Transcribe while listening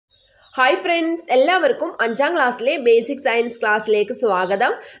Hi friends, എല്ലാവർക്കും 5ാം ക്ലാസ്സിലെ basic science ക്ലാസ്സിലേക്ക്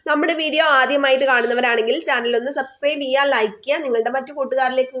സ്വാഗതം. നമ്മുടെ വീഡിയോ ആദ്യമായിട്ട് കാണുന്നവരാണെങ്കിൽ ചാനൽ ഒന്ന് സബ്സ്ക്രൈബ് ചെയ്യുക, ലൈക്ക് ചെയ്യുക, നിങ്ങളുടെ മറ്റു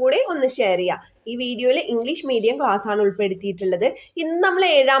കൂട്ടുകാരിലേക്കും കൂടി ഒന്ന് ഷെയർ ചെയ്യുക. ഈ വീഡിയോയിൽ ഇംഗ്ലീഷ് മീഡിയം ക്ലാസ് ആണ് ഉൾപ്പെടുത്തിയിട്ടുള്ളത്. ഇന്ന് നമ്മൾ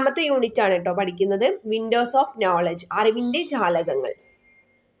 7ാമത്തെ യൂണിറ്റ് ആണ് കേട്ടോ പഠിക്കുന്നത്. വിൻഡോസ് ഓഫ് നോളജ്, അറിവിന്റെ ജാലകങ്ങൾ.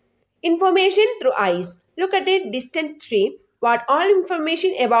 Information through eyes. Look at a distant tree. What all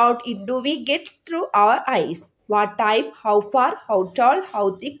information about it do we get through our eyes? What type, how far, how tall, how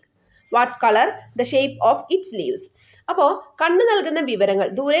thick, what color, the shape of its leaves. അപ്പോൾ കണ്ണ് നൽകുന്ന വിവരങ്ങൾ.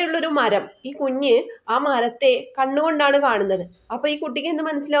 ദൂരെയുള്ളൊരു മരം, ഈ കുഞ്ഞ് ആ മരത്തെ കണ്ണുകൊണ്ടാണ് കാണുന്നത്. അപ്പോൾ ഈ കുട്ടിക്ക് എന്ത്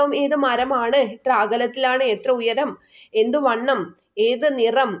മനസ്സിലാവും? ഏത് മരമാണ്, എത്ര അകലത്തിലാണ്, എത്ര ഉയരം, എന്ത് വണ്ണം, ഏത്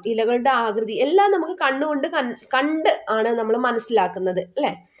നിറം, ഇലകളുടെ ആകൃതി എല്ലാം നമുക്ക് കണ്ണുകൊണ്ട് കണ്ട് ആണ് നമ്മൾ മനസ്സിലാക്കുന്നത്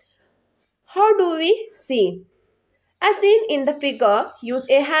അല്ലേ? How do we see? As seen in the figure, use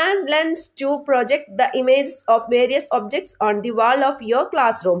a hand lens to project the images of various objects on the wall of your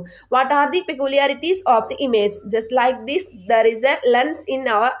classroom. What are the peculiarities of the image? Just like this, there is a lens in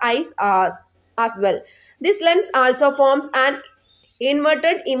our eyes as well. This lens also forms an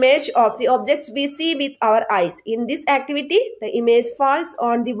inverted image of the objects we see with our eyes. In this activity, the image falls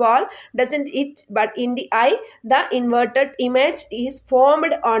on the wall, doesn't it? But in the eye, the inverted image is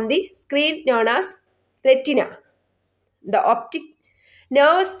formed on the screen known as retina. The optic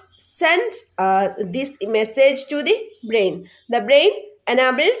nerves send this message to the brain. The brain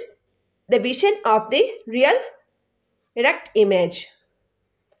enables the vision of the real direct image.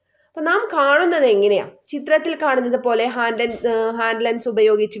 അപ്പോൾ നാം കാണുന്നത് എങ്ങനെയാണ്? ചിത്രത്തിൽ കാണുന്നത് പോലെ hand lens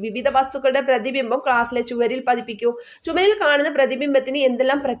ഉപയോഗിച്ച് വിവിധ വസ്തുക്കളുടെ പ്രതിബിംബം ക്ലാസ്സിലെ ചുവരിൽ പതിപ്പിക്കൂ. ചുവരിൽ കാണുന്ന പ്രതിബിംബത്തിന്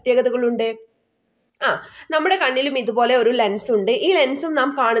എന്തെല്ലാം പ്രത്യേകതകളുണ്ട്? നമ്മുടെ കണ്ണിലും ഇതുപോലെ ഒരു ലെൻസ് ഉണ്ട്. ഈ ലെൻസും നാം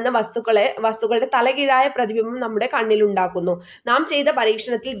കാണുന്ന വസ്തുക്കളുടെ തലകീഴായ പ്രതിബിംബം നമ്മുടെ കണ്ണിൽ ഉണ്ടാക്കുന്നു. നാം ചെയ്ത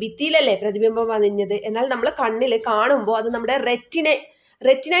പരീക്ഷണത്തിൽ ഭിത്തിയിലല്ലേ പ്രതിബിംബം പതിഞ്ഞത്. എന്നാൽ നമ്മൾ കണ്ണിൽ കാണുമ്പോൾ അത് നമ്മുടെ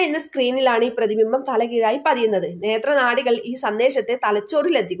റെറ്റിന എന്ന സ്ക്രീനിലാണ് ഈ പ്രതിബിംബം തലകീഴായി പതിയുന്നത്. നേത്രനാഡികൾ ഈ സന്ദേശത്തെ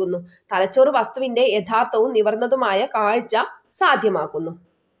തലച്ചോറിലെത്തിക്കുന്നു. തലച്ചോറ് വസ്തുവിന്റെ യഥാർത്ഥവും നിവർന്നതുമായ കാഴ്ച സാധ്യമാക്കുന്നു.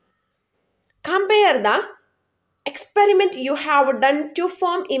 Compare the experiment you have done to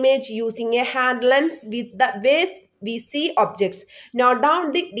form image using a hand lens with the ways we see objects. Note down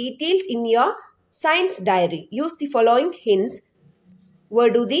the details in your science diary. Use the following hints.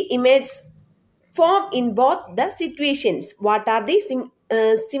 Where do the images form in both the situations? What are the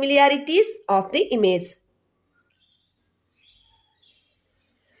similarities of the image?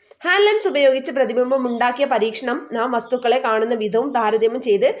 Hand lens ഉപയോഗിച്ച് പ്രതിബിംബം ഉണ്ടാക്കിയ പരീക്ഷണം നാം വസ്തുക്കളെ കാണുന്ന വിധവും താരതമ്യം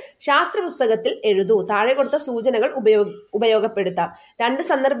ചെയ്ത് ശാസ്ത്ര പുസ്തകത്തിൽ എഴുതൂ. താഴെ കൊടുത്ത സൂചനകൾ ഉപയോഗപ്പെടുത്താം. രണ്ട്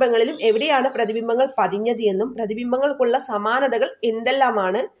സന്ദർഭങ്ങളിലും എവിടെയാണ് പ്രതിബിംബങ്ങൾ പതിഞ്ഞത് എന്നും പ്രതിബിംബങ്ങൾക്കുള്ള സമാനതകൾ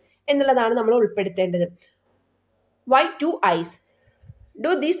എന്തെല്ലാമാണ് എന്നുള്ളതാണ് നമ്മൾ ഉൾപ്പെടുത്തേണ്ടത്. Why two eyes?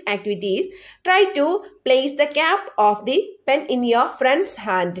 Do these activities. Try to place the cap of the pen in your friend's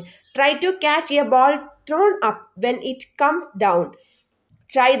hand. Try to catch a ball thrown up when it comes down.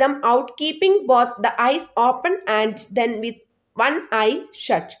 Try them out keeping both the eyes open and then with one eye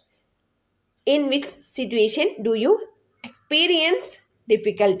shut. In which situation do you experience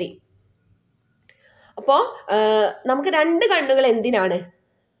difficulty? അപ്പോൾ നമുക്ക് രണ്ട് കണ്ണുകൾ എന്തിനാണ്?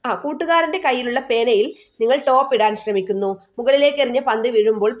 കൂട്ടുകാരന്റെ കയ്യിലുള്ള പേനയിൽ നിങ്ങൾ top ഇടാൻ ശ്രമിക്കുന്നു. മുകളിലേക്ക് എറിഞ്ഞ പന്ത്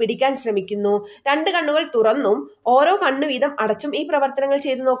വീഴുമ്പോൾ പിടിക്കാൻ ശ്രമിക്കുന്നു. രണ്ട് കണ്ണുകൾ തുറന്നും ഓരോ കണ്ണു വീതം അടച്ചും ഈ പ്രവർത്തനങ്ങൾ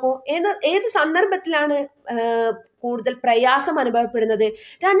ചെയ്തു നോക്കൂ. ഏത് സന്ദർഭത്തിലാണ് കൂടുതൽ പ്രയാസം അനുഭവപ്പെടുന്നത്?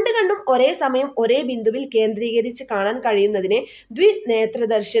 രണ്ട് കണ്ണും ഒരേ സമയം ഒരേ ബിന്ദുവിൽ കേന്ദ്രീകരിച്ച് കാണാൻ കഴിയുന്നതിനെ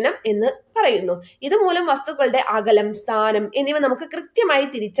ദ്വിനേത്രദർശനം എന്ന് പറയുന്നു. ഇതുമൂലം വസ്തുക്കളുടെ അകലം, സ്ഥാനം എന്നിവ നമുക്ക് കൃത്യമായി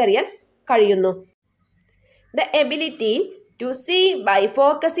തിരിച്ചറിയാൻ കഴിയുന്നു. The ability to see by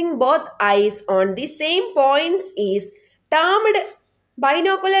focusing both eyes on the same points is termed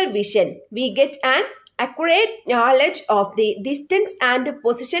binocular vision. We get an accurate knowledge of the distance and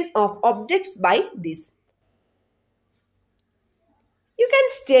position of objects by this. You can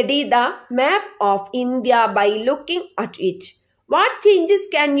study the map of India by looking at it. What changes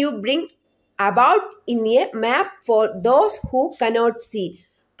can you bring about in a map for those who cannot see?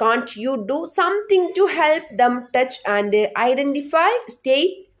 Can't you do something to help them touch and identify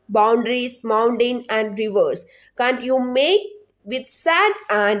state boundaries, mountain and rivers? Can't you make with sand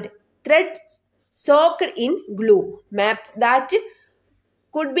and thread soaked in glue maps that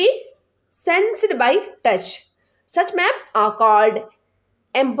could be sensed by touch? Such maps are called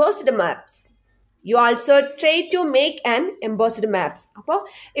embossed maps. You also try to make an embossed maps. അപ്പോൾ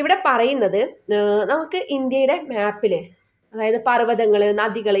ഇവിടെ പറയുന്നത് നമുക്ക് ഇന്ത്യയുടെ മാപ്പിൽ, അതായത് പർവ്വതങ്ങൾ,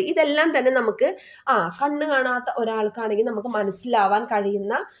 നദികൾ, ഇതെല്ലാം തന്നെ നമുക്ക് കണ്ണ് കാണാത്ത ഒരാൾക്കാണെങ്കിൽ നമുക്ക് മനസ്സിലാവാൻ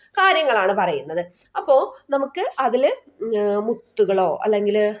കഴിയുന്ന കാര്യങ്ങളാണ് പറയുന്നത്. അപ്പോൾ നമുക്ക് അതിൽ മുത്തുകളോ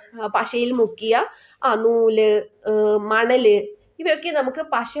അല്ലെങ്കിൽ പശയിൽ മുക്കിയ നൂല്, മണല് ഇവയൊക്കെ നമുക്ക്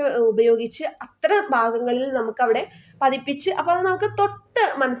പശ ഉപയോഗിച്ച് അത്ര ഭാഗങ്ങളിൽ നമുക്ക് അവിടെ പതിപ്പിച്ച് അപ്പോൾ അത് നമുക്ക് തൊട്ട്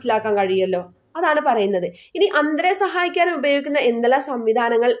മനസ്സിലാക്കാൻ കഴിയുമല്ലോ, അതാണ് പറയുന്നത്. ഇനി അന്ധരെ സഹായിക്കാൻ ഉപയോഗിക്കുന്ന എന്തെല്ലാം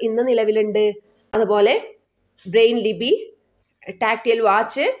സംവിധാനങ്ങൾ ഇന്ന് നിലവിലുണ്ട്? അതുപോലെ ബ്രെയിൻ ലിപി, tactile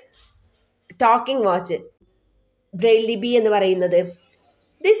watch, talking watch. Brain ലിപി എന്ന് പറയുന്നത്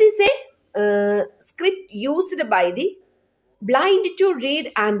this is A script used by the blind to read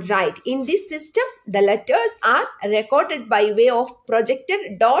and write. In this system, the letters are recorded by way of projected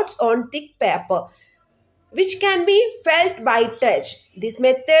dots on thick paper, which can be felt by touch. This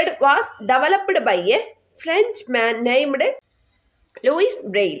method was developed by a Frenchman named Louis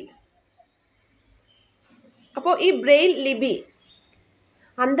Braille. അപ്പോൾ ഈ Braille ലിപി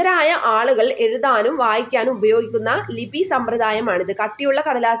അന്ധരായ ആളുകൾ എഴുതാനും വായിക്കാനും ഉപയോഗിക്കുന്ന ലിപി സമ്പ്രദായമാണിത്. കട്ടിയുള്ള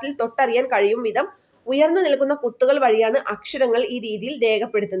കടലാസിൽ തൊട്ടറിയാൻ കഴിയും വിധം ഉയർന്നു നിൽക്കുന്ന കുത്തുകൾ വഴിയാണ് അക്ഷരങ്ങൾ ഈ രീതിയിൽ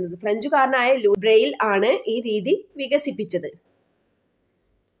രേഖപ്പെടുത്തുന്നത്. ഫ്രഞ്ചുകാരനായ ലൂയി ബ്രെയിൽ ആണ് ഈ രീതി വികസിപ്പിച്ചത്.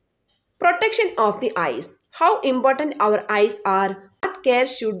 Protection of the ice. How important our eyes R. What care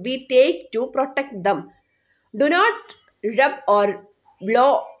should be take to protect dum. Do not rub or blow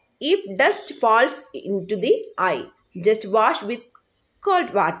if dust false in to the I. Just wash with cold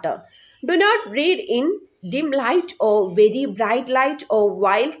water. Do not read in dim light or very bright light or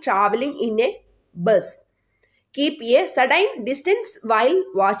while traveling in a bus. Keep a certain distance while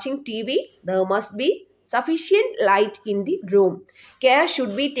watching TV. There must be sufficient light in the room. Care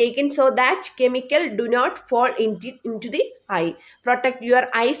should be taken so that chemical do not fall into the eye. Protect your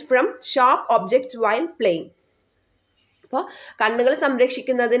eyes from sharp objects while playing. അപ്പോൾ കണ്ണുകൾ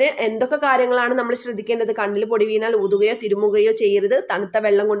സംരക്ഷിക്കുന്നതിന് എന്തൊക്കെ കാര്യങ്ങളാണ് നമ്മൾ ശ്രദ്ധിക്കേണ്ടത്? കണ്ണിൽ പൊടി വീണാൽ ഊതുകയോ തിരുമുകയോ ചെയ്യരുത്. തണുത്ത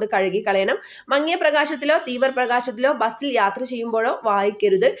വെള്ളം കൊണ്ട് കഴുകി കളയണം. മങ്ങിയ പ്രകാശത്തിലോ തീവ്രപ്രകാശത്തിലോ ബസ്സിൽ യാത്ര ചെയ്യുമ്പോഴോ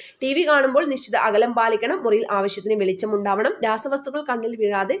വായിക്കരുത്. TV കാണുമ്പോൾ നിശ്ചിത അകലം പാലിക്കണം. മുറിയിൽ ആവശ്യത്തിന് വെളിച്ചമുണ്ടാവണം. രാസവസ്തുക്കൾ കണ്ണിൽ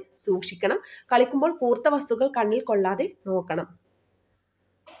വീഴാതെ സൂക്ഷിക്കണം. കളിക്കുമ്പോൾ കൂർത്ത വസ്തുക്കൾ കണ്ണിൽ കൊള്ളാതെ നോക്കണം.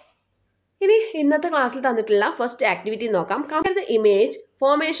 ഇനി ഇന്നത്തെ ക്ലാസ്സിൽ തന്നിട്ടുള്ള ഫസ്റ്റ് ആക്ടിവിറ്റി നോക്കാം. Compare the image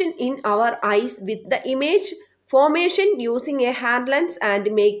formation in our eyes with the image formation using A hand lens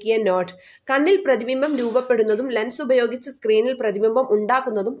and make A not. കണ്ണിൽ പ്രതിബിംബം രൂപപ്പെടുന്നതും ലെൻസ് ഉപയോഗിച്ച് സ്ക്രീനിൽ പ്രതിബിംബം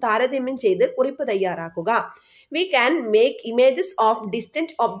ഉണ്ടാക്കുന്നതും താരതമ്യം ചെയ്ത് കുറിപ്പ് തയ്യാറാക്കുക. We can make images of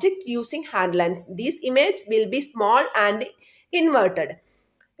distant objects using hand lens. These images will be small and inverted.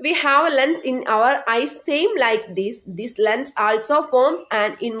 We have a lens in our eyes same like this. This lens also forms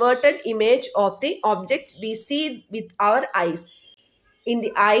an inverted image of the objects we see with our eyes. In the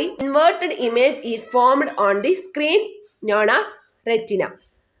eye, inverted image is formed on the screen known as retina.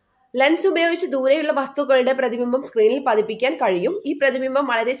 Lens ഉപയോഗിച്ച് ദൂരെയുള്ള വസ്തുക്കളുടെ പ്രതിബിംബം സ്ക്രീനിൽ പതിപ്പിക്കാൻ കഴിയും. ഈ പ്രതിബിംബം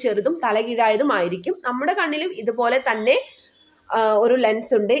വളരെ ചെറുതും തലകീഴായതുമായിരിക്കും. നമ്മുടെ കണ്ണിലും ഇതുപോലെ തന്നെ ഒരു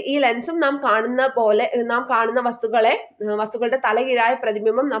ലെൻസ് ഉണ്ട്. ഈ ലെൻസും നാം കാണുന്ന വസ്തുക്കളുടെ തലകീഴായ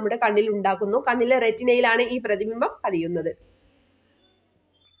പ്രതിബിംബം നമ്മുടെ കണ്ണിൽ ഉണ്ടാക്കുന്നു. കണ്ണിലെ റെറ്റിനയിലാണ് ഈ പ്രതിബിംബം പതിയുന്നത്.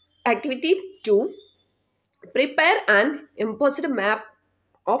 Activity 2. Prepare and embossed map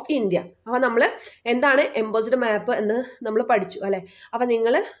of India. അപ്പോൾ നമ്മൾ എന്താണ് എംബോസ്ഡ് മാപ്പ് എന്ന് നമ്മൾ പഠിച്ചു അല്ലേ. അപ്പോൾ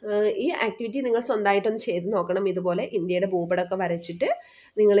നിങ്ങൾ ഈ ആക്ടിവിറ്റി നിങ്ങൾ സ്വന്തമായിട്ടൊന്ന് ചെയ്ത് നോക്കണം. ഇതുപോലെ ഇന്ത്യയുടെ ഭൂപടമൊക്കെ വരച്ചിട്ട്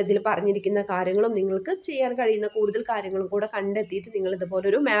നിങ്ങൾ ഇതിൽ പറഞ്ഞിരിക്കുന്ന കാര്യങ്ങളും നിങ്ങൾക്ക് ചെയ്യാൻ കഴിയുന്ന കൂടുതൽ കാര്യങ്ങളും കൂടെ കണ്ടെത്തിയിട്ട് നിങ്ങൾ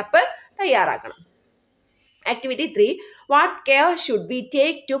ഇതുപോലൊരു മാപ്പ് തയ്യാറാക്കണം. Activity 3. What care should be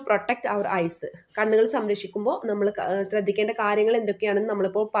take to protect our eyes. കണ്ണുകൾ സംരക്ഷിക്കുമ്പോൾ നമ്മൾ ശ്രദ്ധിക്കേണ്ട കാര്യങ്ങൾ എന്തൊക്കെയാണെന്ന്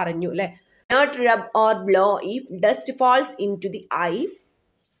നമ്മളിപ്പോൾ പറഞ്ഞു അല്ലേ. Not rub or blow if dust falls into the eye.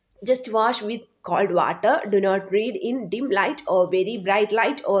 Just wash with cold water. Do not read in dim light or very bright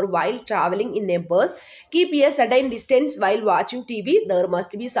light or while traveling in a bus. Keep a certain distance while watching TV. There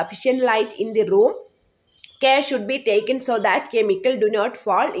must be sufficient light in the room. Care should be taken so that chemical do not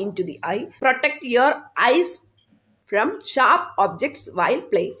fall into the eye. Protect your eyes from sharp objects while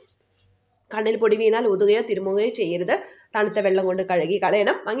playing. കണ്ണിൽ പൊടി വീണാൽ ഊതുകയോ തിരുമുകയോ ചെയ്യരുത്. തണുത്ത വെള്ളം കൊണ്ട് കഴുകി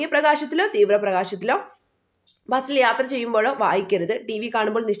കളയണം. മങ്ങിയ പ്രകാശത്തിലോ തീവ്രപ്രകാശത്തിലോ ബസ്സിൽ യാത്ര ചെയ്യുമ്പോഴോ വായിക്കരുത്. TV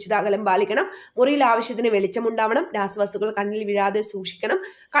കാണുമ്പോൾ നിശ്ചിത അകലം പാലിക്കണം. മുറിയിൽ ആവശ്യത്തിന് വെളിച്ചമുണ്ടാവണം. രാസവസ്തുക്കൾ കണ്ണിൽ വീഴാതെ സൂക്ഷിക്കണം.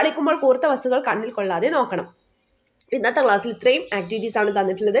 കളിക്കുമ്പോൾ കൂർത്ത വസ്തുക്കൾ കണ്ണിൽ കൊള്ളാതെ നോക്കണം. ഇന്നത്തെ ക്ലാസ്സിൽ ഇത്രയും ആക്ടിവിറ്റീസ് ആണ്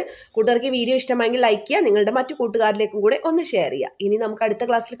തന്നിട്ടുള്ളത്. കൂട്ടുകാർക്ക് വീഡിയോ ഇഷ്ടമായെങ്കിൽ ലൈക്ക് ചെയ്യുക. നിങ്ങളുടെ മറ്റു കൂട്ടുകാരിലേക്കും കൂടെ ഒന്ന് ഷെയർ ചെയ്യുക. ഇനി നമുക്ക് അടുത്ത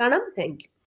ക്ലാസ്സിൽ കാണാം. Thank you.